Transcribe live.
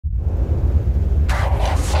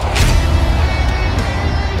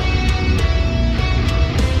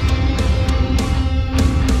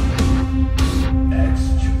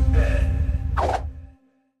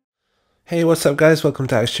Hey, what's up guys? Welcome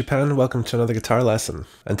to Axe Japan. Welcome to another guitar lesson.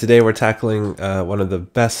 And today we're tackling one of the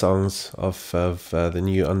best songs of the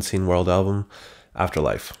new Unseen World album,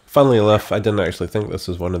 Afterlife. Funnily enough, I didn't actually think this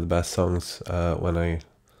was one of the best songs when I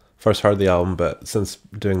first heard the album, but since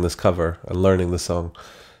doing this cover and learning the song,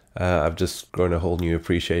 I've just grown a whole new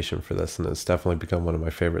appreciation for this, and it's definitely become one of my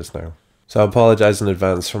favorites now. So I apologize in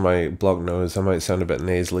advance for my blocked nose. I might sound a bit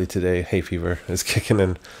nasally today. Hay fever is kicking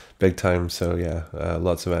in big time, so yeah,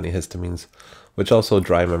 lots of antihistamines, which also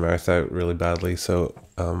dry my mouth out really badly, so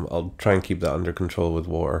I'll try and keep that under control with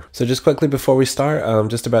water. So just quickly before we start,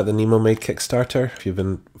 just about the NEMOPHILA Kickstarter. If you've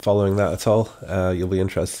been following that at all, you'll be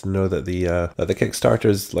interested to know that the Kickstarter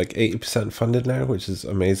is like 80% funded now, which is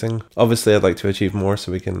amazing. Obviously I'd like to achieve more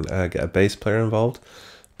so we can get a bass player involved.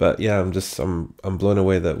 But yeah, I'm blown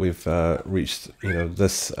away that we've reached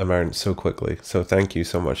this amount so quickly. So thank you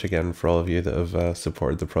so much again for all of you that have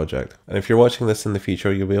supported the project. And if you're watching this in the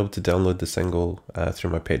future, you'll be able to download the single through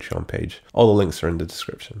my Patreon page. All the links are in the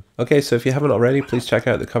description. Okay, so if you haven't already, please check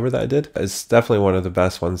out the cover that I did. It's definitely one of the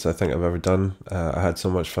best ones I think I've ever done. I had so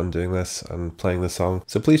much fun doing this and playing the song.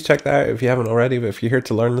 So please check that out if you haven't already. But if you're here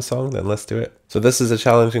to learn the song, then let's do it. So this is a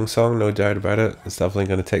challenging song, no doubt about it. It's definitely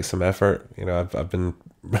going to take some effort. I've been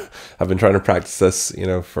trying to practice this,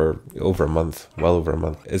 for over a month, well over a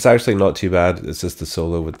month. It's actually not too bad. It's just the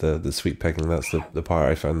solo with the sweep picking. That's the part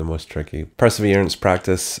I found the most tricky. Perseverance,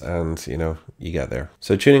 practice, and you get there.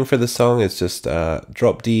 So tuning for this song is just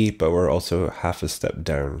drop D, but we're also half a step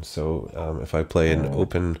down. So if I play an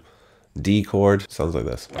open D chord, it sounds like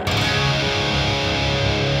this.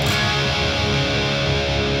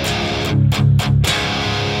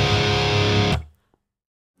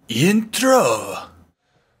 Intro.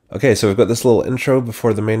 Okay, so we've got this little intro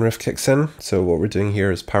before the main riff kicks in. So what we're doing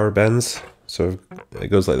here is power bends. So it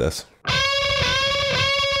goes like this.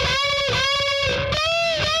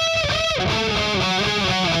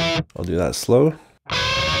 I'll do that slow.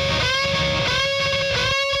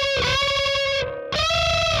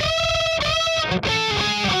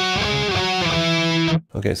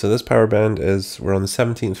 Okay, so this power bend is, we're on the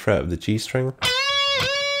 17th fret of the G string.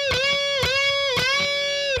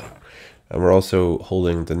 And we're also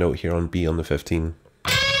holding the note here on B on the 15.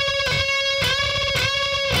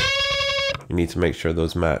 You need to make sure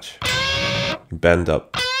those match. You bend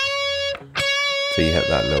up till you hit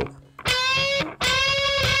that note.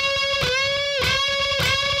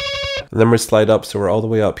 And then we slide up, so we're all the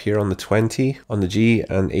way up here on the 20 on the G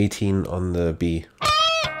and 18 on the B.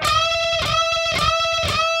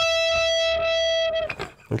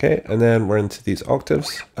 Okay, and then we're into these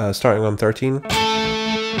octaves, starting on 13.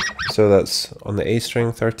 So that's on the A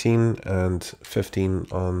string, 13, and 15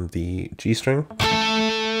 on the G string.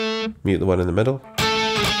 Mute the one in the middle.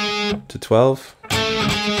 To 12.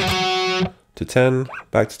 To 10.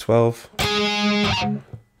 Back to 12.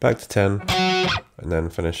 Back to 10. And then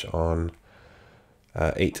finish on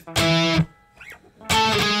 8. And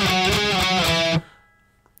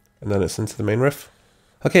then it's into the main riff.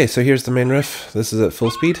 Okay, so here's the main riff. This is at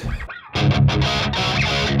full speed.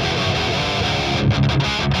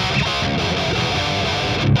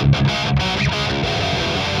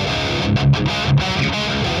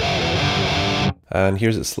 And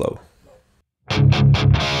here's it slow.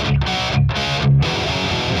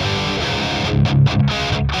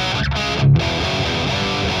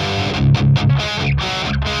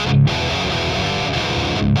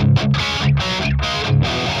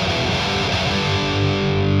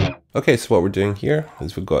 Okay, so what we're doing here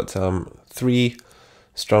is we've got 3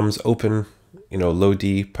 strums open, low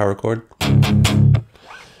D power chord. And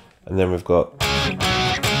then we've got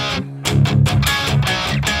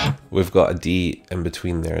a D in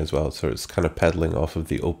between there as well, so it's kind of pedaling off of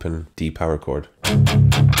the open D power chord.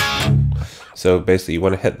 So basically you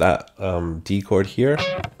want to hit that D chord here,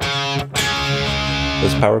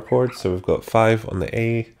 this power chord. So we've got 5 on the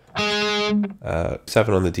A,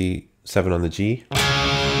 7 on the D, 7 on the G.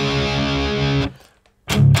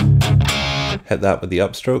 Hit that with the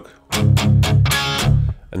upstroke,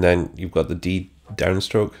 and then you've got the D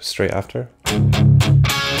downstroke straight after.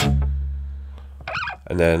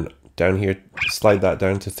 And then down here, slide that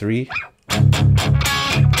down to 3.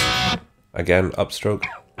 Again, upstroke.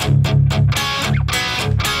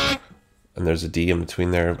 And there's a D in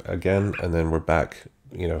between there again, and then we're back,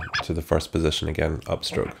 to the first position again,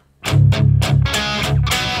 upstroke.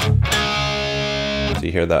 So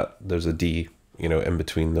you hear that there's a D, in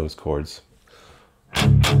between those chords.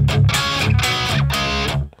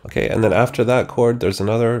 Okay, and then after that chord, there's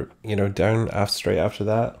another, down straight after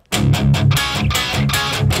that.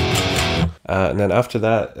 And then after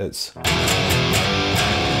that, it's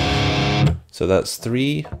So that's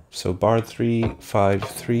 3, so bar 3, 5,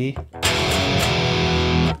 3.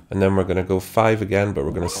 And then we're going to go 5 again, but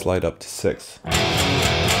we're going to slide up to 6. And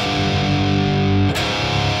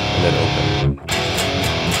then open.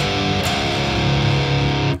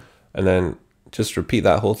 And then just repeat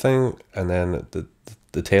that whole thing, and then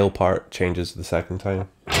the tail part changes the second time.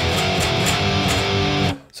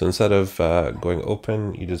 So instead of going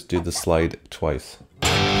open, you just do the slide twice.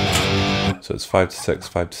 So it's 5 to 6,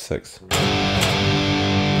 5 to 6.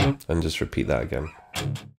 And just repeat that again.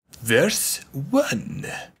 Verse 1.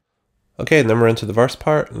 Okay, and then we're into the verse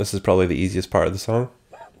part, and this is probably the easiest part of the song.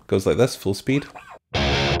 It goes like this, full speed.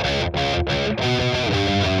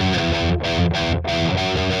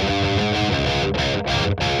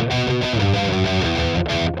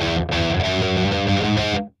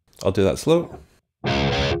 I'll do that slow.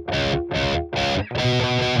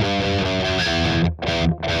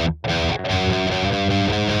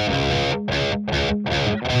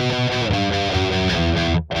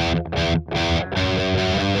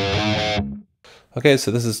 Okay,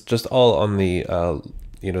 so this is just all on the,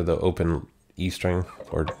 the open E string,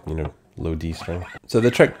 or, low D string. So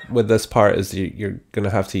the trick with this part is you're going to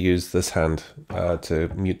have to use this hand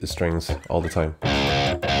to mute the strings all the time.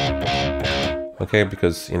 Okay,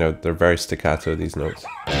 because, they're very staccato, these notes.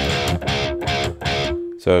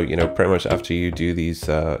 So, pretty much after you do these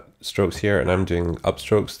strokes here, and I'm doing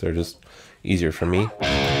upstrokes, they're just easier for me.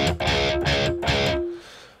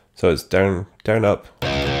 So it's down, down, up,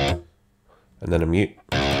 and then a mute.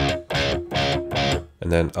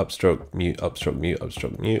 And then upstroke, mute, upstroke, mute,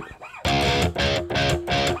 upstroke, mute.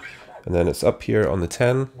 And then it's up here on the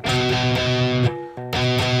 10.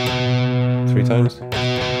 3 times.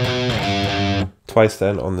 Twice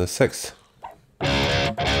then on the 6.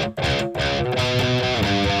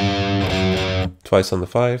 Twice on the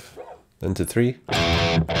 5. Then to 3.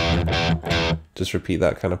 Just repeat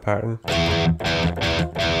that kind of pattern.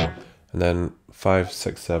 And then 5,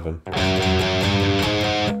 6, 7.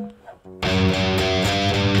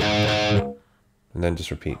 And then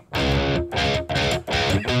just repeat.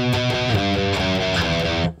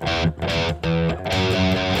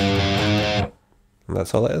 And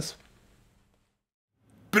that's all it is.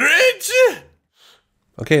 Bridge!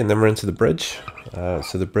 Okay, and then we're into the bridge.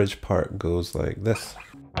 So the bridge part goes like this.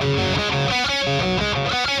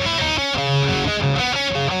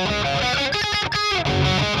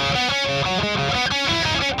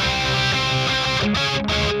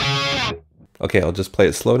 Okay, I'll just play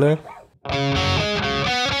it slow now.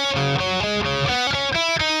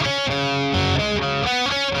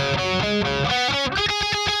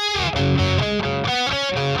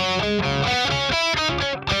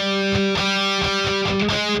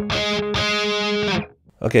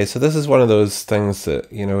 Okay, so this is one of those things that,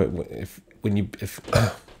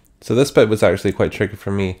 so this bit was actually quite tricky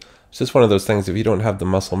for me. It's just one of those things, if you don't have the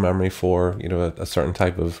muscle memory for, a certain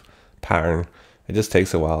type of pattern, it just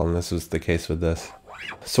takes a while, and this was the case with this.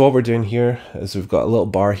 So what we're doing here is we've got a little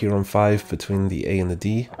bar here on 5 between the A and the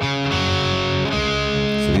D.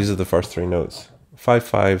 So these are the first 3 notes. 5,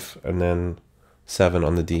 5, and then 7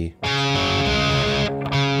 on the D.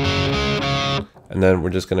 And then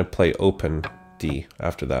we're just going to play open D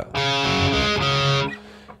after that.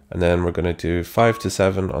 And then we're going to do 5 to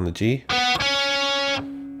 7 on the G.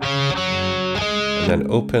 And then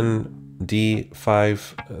open D,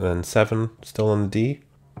 5, and then 7 still on the D.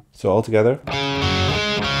 So all together.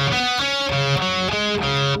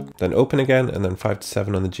 Then open again, and then 5 to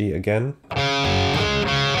 7 on the G again.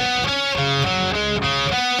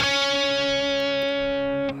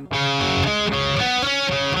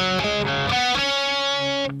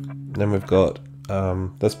 Then we've got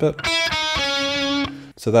this bit.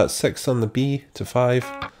 So that's 6 on the B to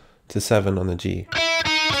 5 to 7 on the G.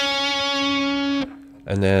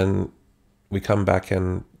 And then we come back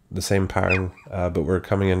in the same pattern, but we're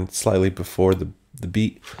coming in slightly before the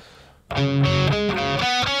beat.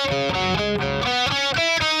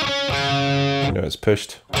 It's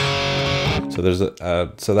pushed. So there's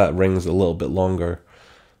so that rings a little bit longer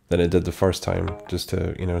than it did the first time, just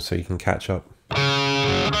to, so you can catch up.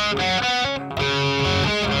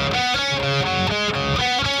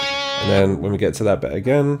 And then when we get to that bit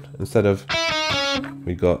again, instead of,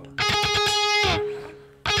 we got,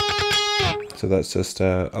 so that's just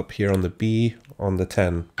up here on the B on the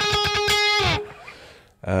 10.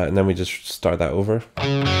 And then we just start that over.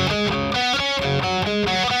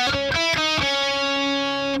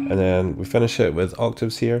 And then we finish it with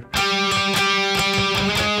octaves here.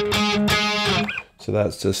 So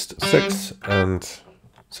that's just 6 and,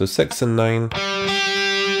 so 6 and 9,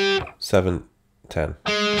 7, 10.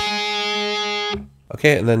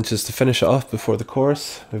 Okay, and then just to finish it off before the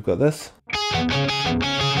chorus, we've got this.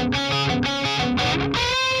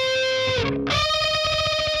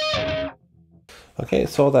 Okay,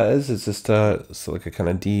 so all that is just it's like a kind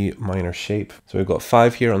of D minor shape. So we've got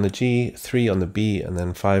 5 here on the G, 3 on the B, and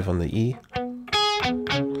then 5 on the E.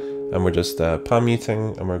 And we're just palm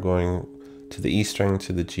muting, and we're going to the E string,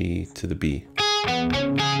 to the G, to the B.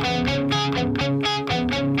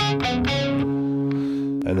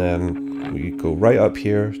 And then we go right up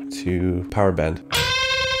here to power bend.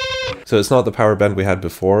 So it's not the power bend we had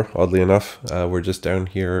before, oddly enough. We're just down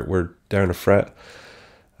here, we're down a fret.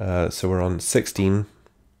 So we're on 16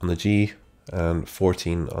 on the G and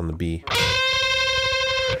 14 on the B.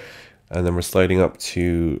 And then we're sliding up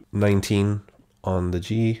to 19 on the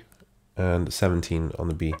G and 17 on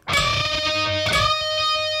the B.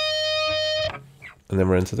 And then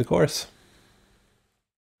we're into the chorus.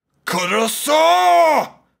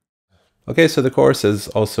 Kuroso! Okay, so the chorus is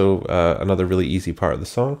also another really easy part of the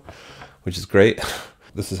song, which is great.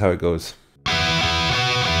 This is how it goes.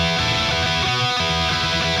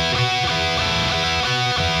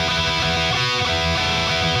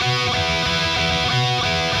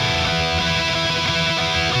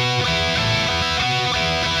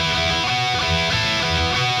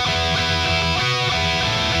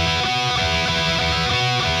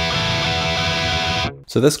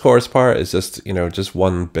 So this chorus part is just, you know, just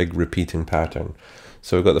one big repeating pattern.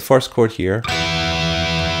 So we've got the first chord here,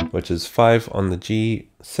 which is 5 on the G,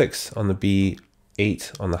 6 on the B,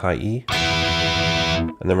 8 on the high E.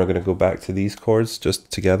 And then we're going to go back to these chords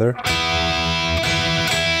just together.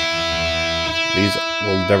 These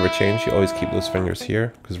will never change. You always keep those fingers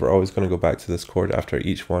here because we're always going to go back to this chord after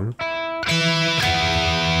each one. And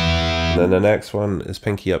then the next one is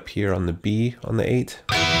pinky up here on the B on the 8.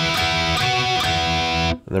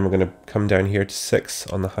 And then we're going to come down here to 6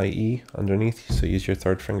 on the high E underneath, so use your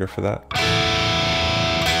third finger for that.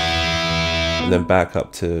 And then back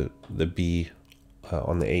up to the B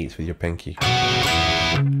on the 8 with your pinky.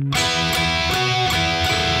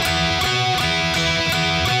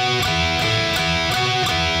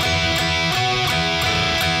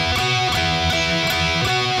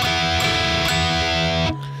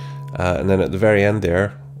 And then at the very end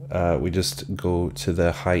there, we just go to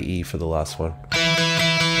the high E for the last one.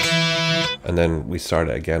 And then we start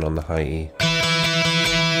it again on the high E.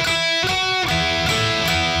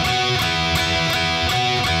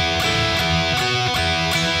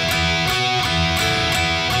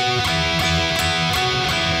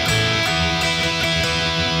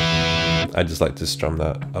 I just like to strum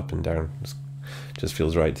that up and down. It just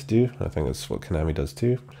feels right to do. I think that's what Kanami does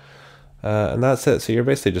too. And that's it. So you're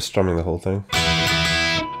basically just strumming the whole thing.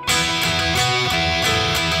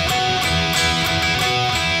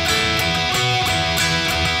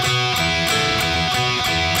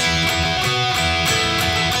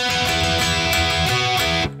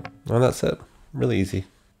 And that's it. Really easy.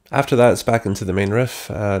 After that, it's back into the main riff.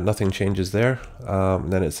 Nothing changes there.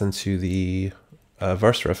 Then it's into the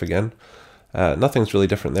verse riff again. Nothing's really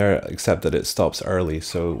different there except that it stops early.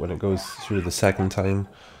 So when it goes through the second time,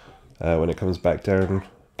 when it comes back down,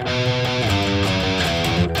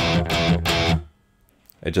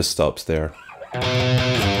 it just stops there.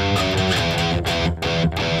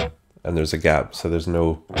 And there's a gap, so there's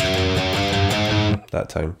no that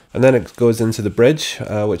time. And then it goes into the bridge,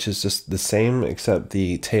 which is just the same, except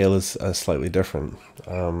the tail is slightly different.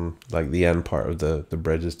 Like the end part of the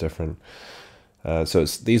bridge is different. So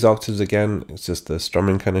it's these octaves again, it's just the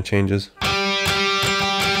strumming kind of changes.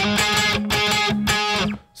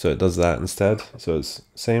 So it does that instead. So it's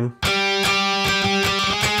same.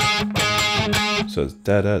 So it's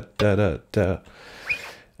da da da da da.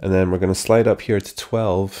 And then we're going to slide up here to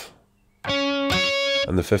 12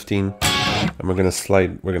 and the 15. And we're going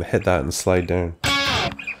to hit that and slide down.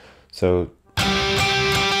 So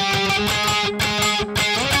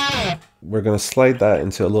we're going to slide that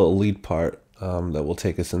into a little lead part that will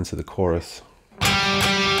take us into the chorus.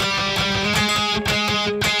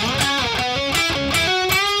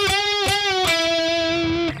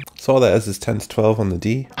 So all that is 10 to 12 on the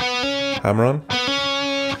D, hammer on,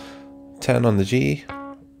 10 on the G,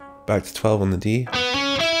 back to 12 on the D,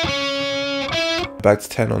 back to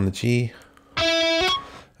 10 on the G,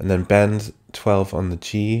 and then bend 12 on the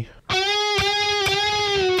G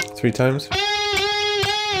 3 times,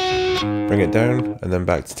 bring it down, and then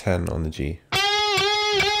back to 10 on the G.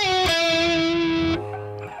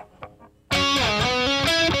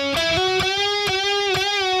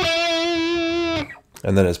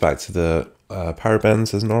 And then it's back to the power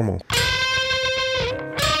bends as normal.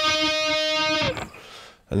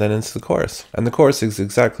 and then into the chorus. And the chorus is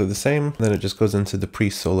exactly the same, and then it just goes into the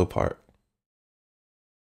pre-solo part.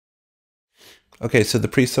 Okay, so the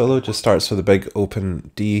pre-solo just starts with a big open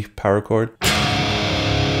D power chord.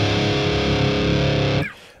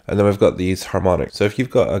 And then we've got these harmonics. So if you've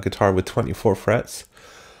got a guitar with 24 frets,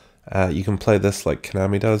 you can play this like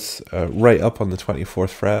Kanami does, right up on the 24th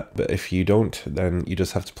fret. But if you don't, then you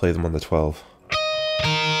just have to play them on the 12.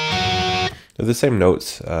 They're the same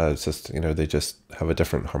notes, it's just, you know, they just have a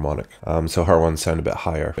different harmonic. So her ones sound a bit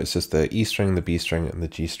higher. It's just the E string, the B string, and the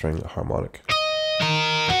G string harmonic.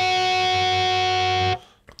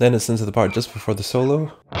 Then it's into the part just before the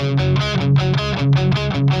solo.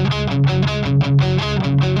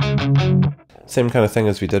 Same kind of thing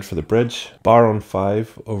as we did for the bridge. Bar on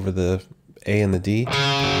 5 over the A and the D,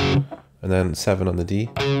 and then 7 on the D.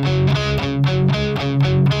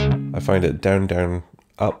 I find it down, down,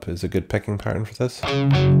 up is a good picking pattern for this.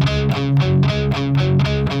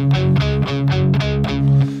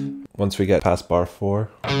 Once we get past bar 4,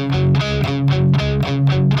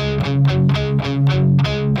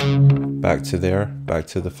 back to there, back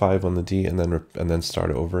to the 5 on the D, and then start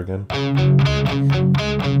it over again.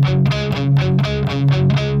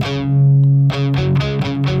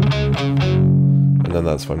 And then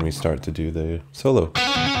that's when we start to do the solo.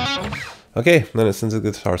 Okay, then it's into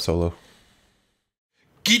the guitar solo.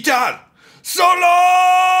 Guitar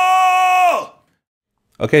solo!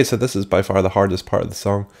 Okay, so this is by far the hardest part of the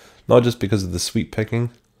song, not just because of the sweep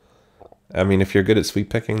picking. I mean, if you're good at sweep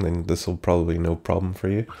picking, then this will probably no problem for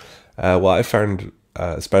you. What I found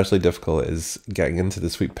especially difficult is getting into the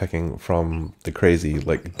sweep picking from the crazy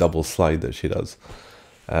like double slide that she does.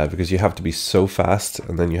 Because you have to be so fast,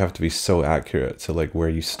 and then you have to be so accurate to like where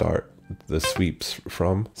you start the sweeps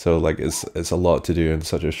from. So like it's a lot to do in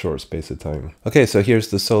such a short space of time. Okay, so here's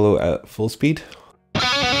the solo at full speed.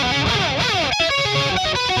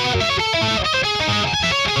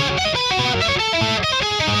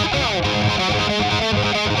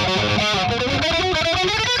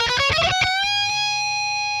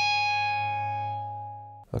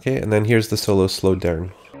 Okay, and then here's the solo slowed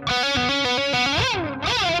down.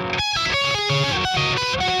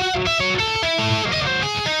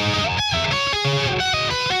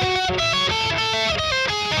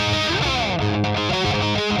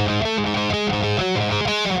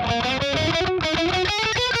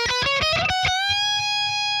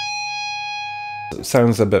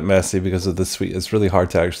 Sounds a bit messy because of the sweep. It's really hard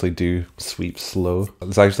to actually do sweeps slow.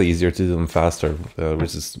 It's actually easier to do them faster,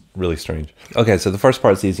 which is really strange. Okay, so the first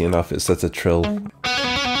part's easy enough. It's such a trill,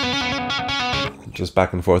 just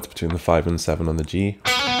back and forth between the 5 and 7 on the G.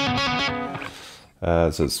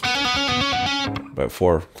 So it's about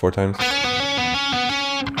four times,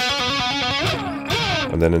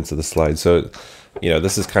 and then into the slide. So, you know,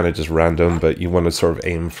 this is kind of just random, but you want to sort of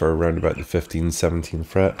aim for around about the 15th, 17th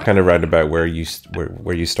fret, kind of round about where you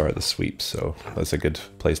start the sweeps. So that's a good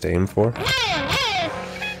place to aim for.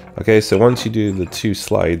 Okay, so once you do the 2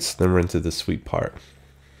 slides, then we're into the sweep part.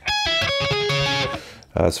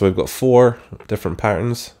 So we've got 4 different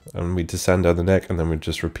patterns, and we descend down the neck, and then we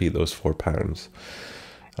just repeat those 4 patterns.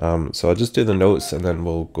 So I'll just do the notes, and then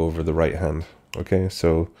we'll go over the right hand. Okay,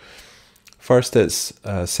 so first it's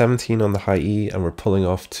 17 on the high E, and we're pulling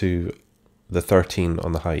off to the 13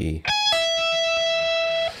 on the high E.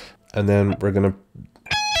 And then we're gonna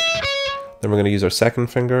use our second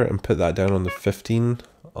finger and put that down on the 15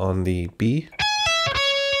 on the B,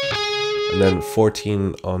 and then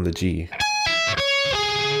 14 on the G.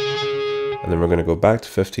 And then we're gonna go back to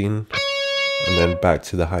 15, and then back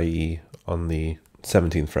to the high E on the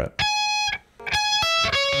 17th fret.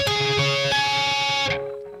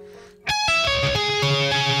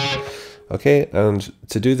 Okay, and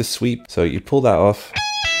to do the sweep, so you pull that off,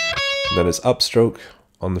 and then it's upstroke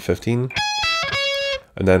on the 15,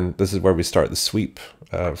 and then this is where we start the sweep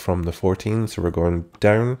from the 14, so we're going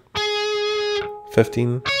down,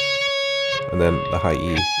 15, and then the high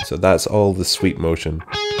E. So that's all the sweep motion.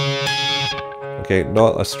 Okay,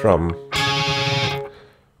 not a strum.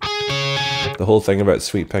 The whole thing about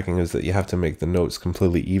sweep picking is that you have to make the notes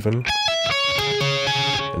completely even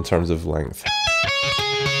in terms of length.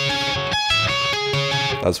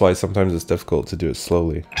 That's why sometimes it's difficult to do it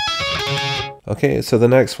slowly. Okay, so the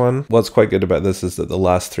next one, what's quite good about this is that the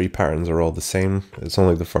last 3 patterns are all the same. It's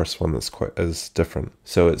only the first one is different.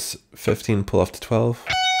 So it's 15 pull off to 12,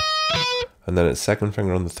 and then it's second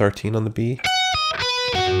finger on the 13 on the B,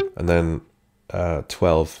 and then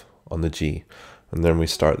 12 on the G. And then we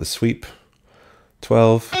start the sweep,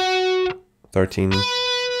 12, 13,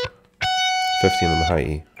 15 on the high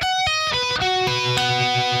E.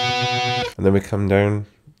 And then we come down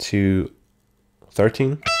to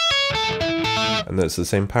 13. And then it's the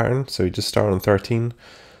same pattern, so you just start on 13,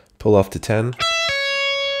 pull off to 10,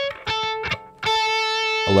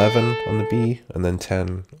 11 on the B, and then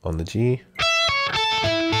 10 on the G.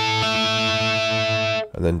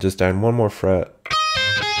 And then just down one more fret.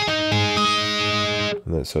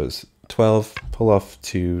 And then so it's 12, pull off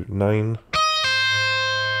to 9,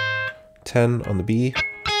 10 on the B,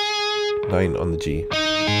 9 on the G,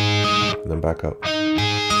 and then back up.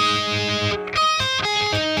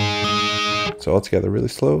 So all together really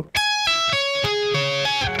slow.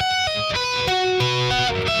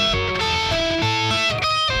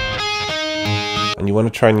 And you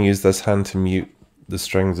want to try and use this hand to mute the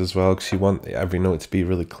strings as well, because you want every note to be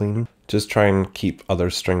really clean. Just try and keep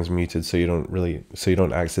other strings muted so you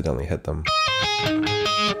don't accidentally hit them.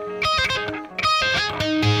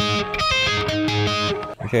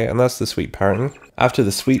 Okay, and that's the sweep pattern. After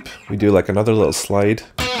the sweep, we do like another little slide.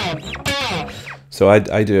 So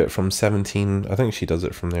I do it from 17, I think she does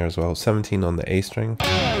it from there as well, 17 on the A string.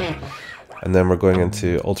 And then we're going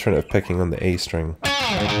into alternative picking on the A string.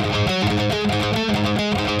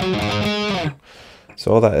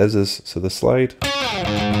 So all that is so the slide,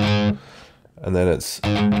 and then it's,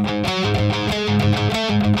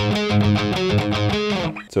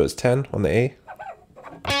 so it's 10 on the A.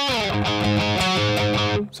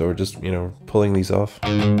 So we're just, you know, pulling these off.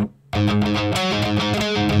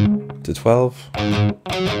 To 12,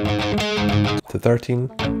 to 13,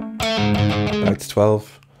 back to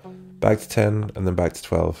 12, back to 10, and then back to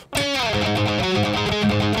 12.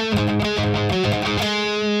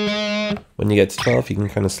 When you get to 12, you can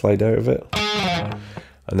kind of slide out of it.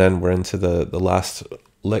 And then we're into the last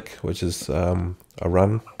lick, which is a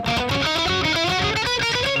run.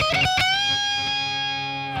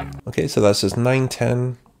 Okay, so that's just 9,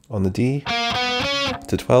 10 on the D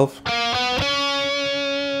to 12.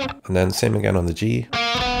 And then same again on the G.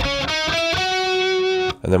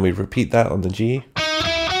 And then we repeat that on the G.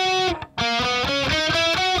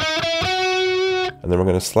 And then we're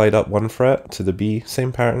going to slide up one fret to the B,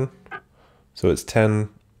 same pattern. So it's 10,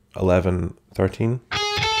 11, 13.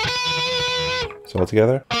 So all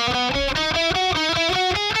together.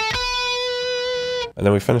 And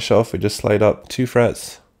then we finish off, we just slide up 2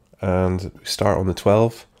 frets and we start on the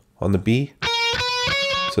 12 on the B.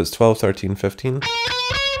 So it's 12, 13, 15.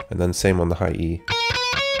 And then same on the high E.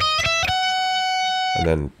 And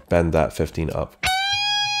then bend that 15 up.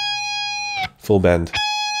 Full bend.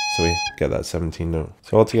 So we get that 17 note.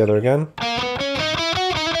 So all together again.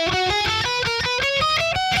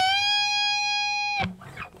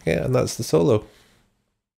 Okay, and that's the solo.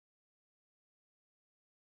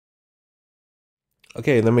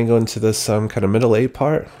 Okay, then we go into this kind of middle A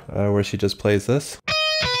part where she just plays this.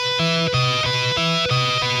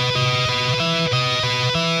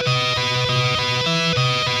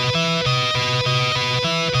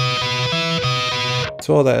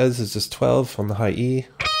 So all that is just 12 on the high E,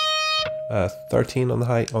 13 on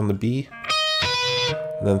the B,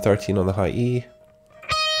 and then 13 on the high E,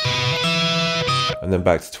 and then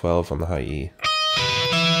back to 12 on the high E,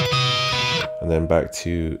 and then back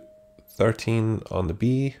to 13 on the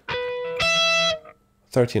B,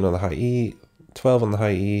 13 on the high E, 12 on the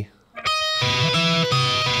high E,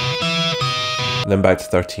 and then back to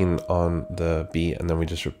 13 on the B, and then we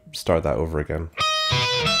just start that over again.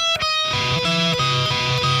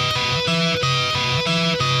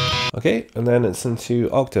 Okay, and then it's into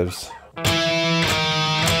octaves.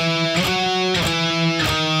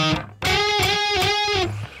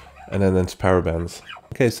 And then into power bands.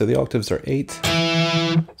 Okay, so the octaves are 8.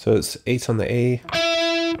 So it's 8 on the A,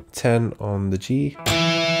 10 on the G,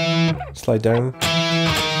 slide down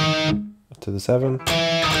to the 7,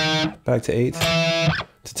 back to 8,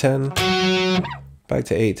 to 10, back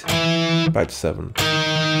to 8, back to 7.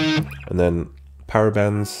 And then power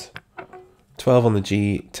bands, 12 on the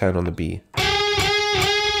G, 10 on the B.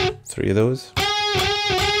 3 of those.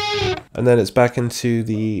 And then it's back into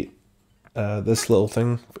the this little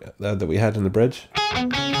thing that we had in the bridge.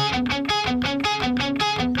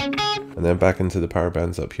 And then back into the power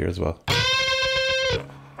bands up here as well.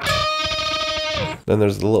 Then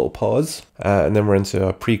there's the little pause, and then we're into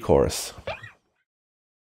a pre-chorus.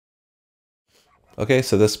 Okay,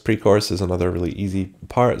 so this pre-chorus is another really easy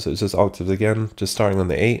part, so it's just octaves again, just starting on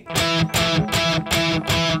the 8.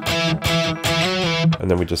 And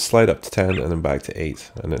then we just slide up to 10 and then back to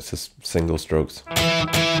 8, and it's just single strokes.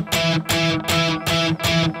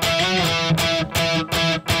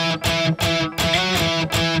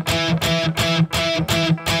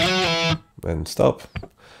 And stop.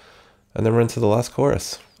 And then we're into the last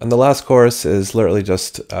chorus. And the last chorus is literally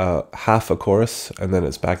just half a chorus, and then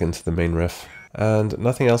it's back into the main riff. and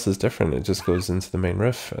nothing else is different. It just goes into the main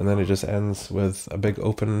riff, and then it just ends with a big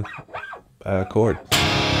open chord.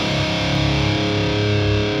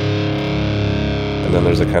 And then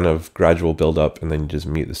there's a kind of gradual build up, and then you just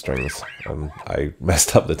mute the strings. And I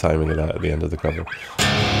messed up the timing of that at the end of the cover.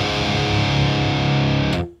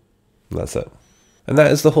 And that's it. And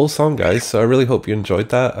that is the whole song, guys. So I really hope you enjoyed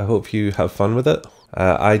that. I hope you have fun with it.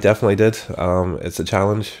 I definitely did. It's a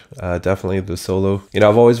challenge. Definitely the solo. You know,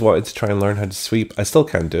 I've always wanted to try and learn how to sweep. I still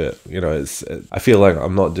can't do it. You know, I feel like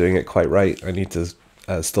I'm not doing it quite right. I need to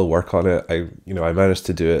still work on it. I managed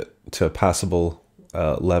to do it to a passable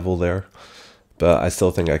level there. But I still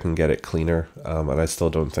think I can get it cleaner, and I still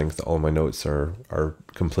don't think that all my notes are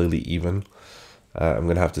completely even. I'm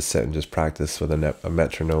going to have to sit and just practice with a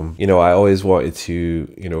metronome. You know, I always wanted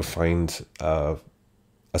to, you know, find a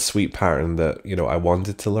sweep pattern that, you know, I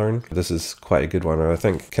wanted to learn. This is quite a good one, and I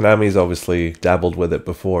think Kanami's obviously dabbled with it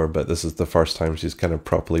before, but this is the first time she's kind of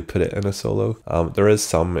properly put it in a solo. There is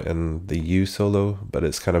some in the U solo, but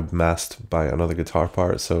it's kind of masked by another guitar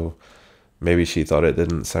part, so maybe she thought it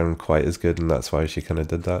didn't sound quite as good, and that's why she kind of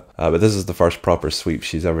did that. But this is the first proper sweep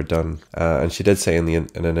she's ever done. And she did say in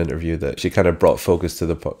an interview that she kind of brought focus to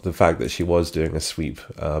the fact that she was doing a sweep,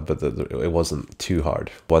 but that it wasn't too hard.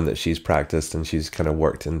 One that she's practiced and she's kind of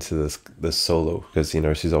worked into this solo, because, you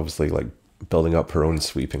know, she's obviously like building up her own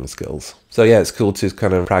sweeping skills. So yeah, it's cool to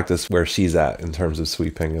kind of practice where she's at in terms of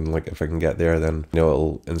sweeping, and like if I can get there, then, you know,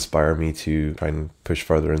 it'll inspire me to try and push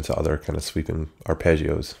further into other kind of sweeping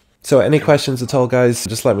arpeggios. So any questions at all, guys,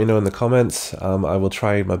 just let me know in the comments. I will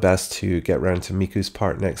try my best to get round to Miku's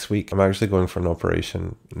part next week. I'm actually going for an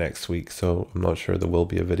operation next week, so I'm not sure there will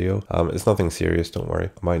be a video. It's nothing serious, don't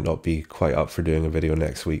worry. I might not be quite up for doing a video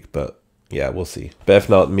next week, but yeah, we'll see. But if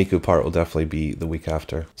not, Miku part will definitely be the week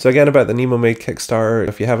after. So again, about the NEMOPHILA Kickstarter,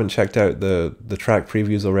 if you haven't checked out the track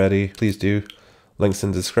previews already, please do. Links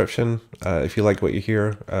in the description. If you like what you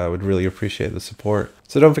hear, I would really appreciate the support.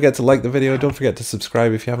 So don't forget to like the video, don't forget to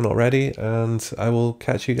subscribe if you haven't already, and I will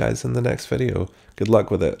catch you guys in the next video. Good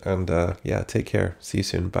luck with it, and yeah, take care. See you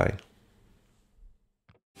soon. Bye.